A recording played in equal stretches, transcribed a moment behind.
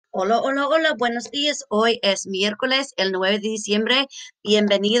Hola, hola, hola, buenos días. Hoy es miércoles, el 9 de diciembre.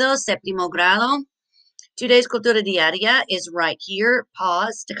 Bienvenidos, séptimo grado. Today's Cultura Diaria is right here.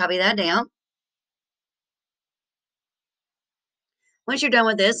 Pause to copy that down. Once you're done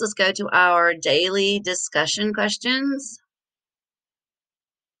with this, let's go to our daily discussion questions.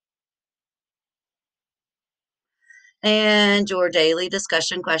 And your daily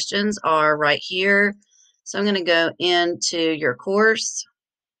discussion questions are right here. So I'm going to go into your course,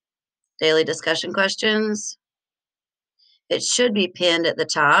 daily discussion questions. It should be pinned at the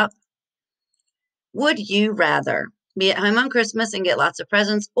top. Would you rather be at home on Christmas and get lots of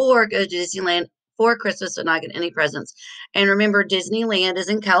presents or go to Disneyland for Christmas and not get any presents? And remember, Disneyland is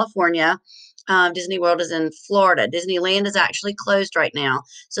in California. Disney World is in Florida. Disneyland is actually closed right now.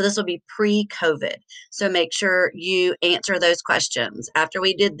 So this will be pre-COVID. So make sure you answer those questions. After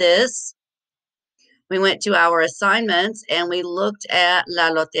we did this, we went to our assignments and we looked at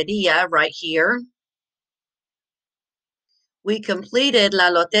La Loteria right here. We completed La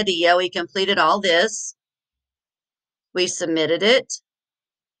Loteria. We completed all this. We submitted it.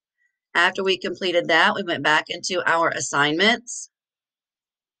 After we completed that, we went back into our assignments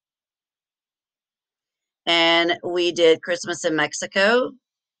and we did Christmas in Mexico.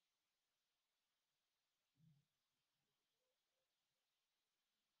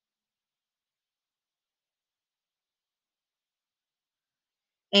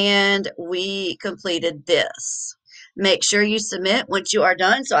 And we completed this. Make sure you submit once you are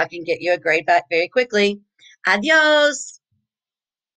done so I can get you a grade back very quickly. Adios.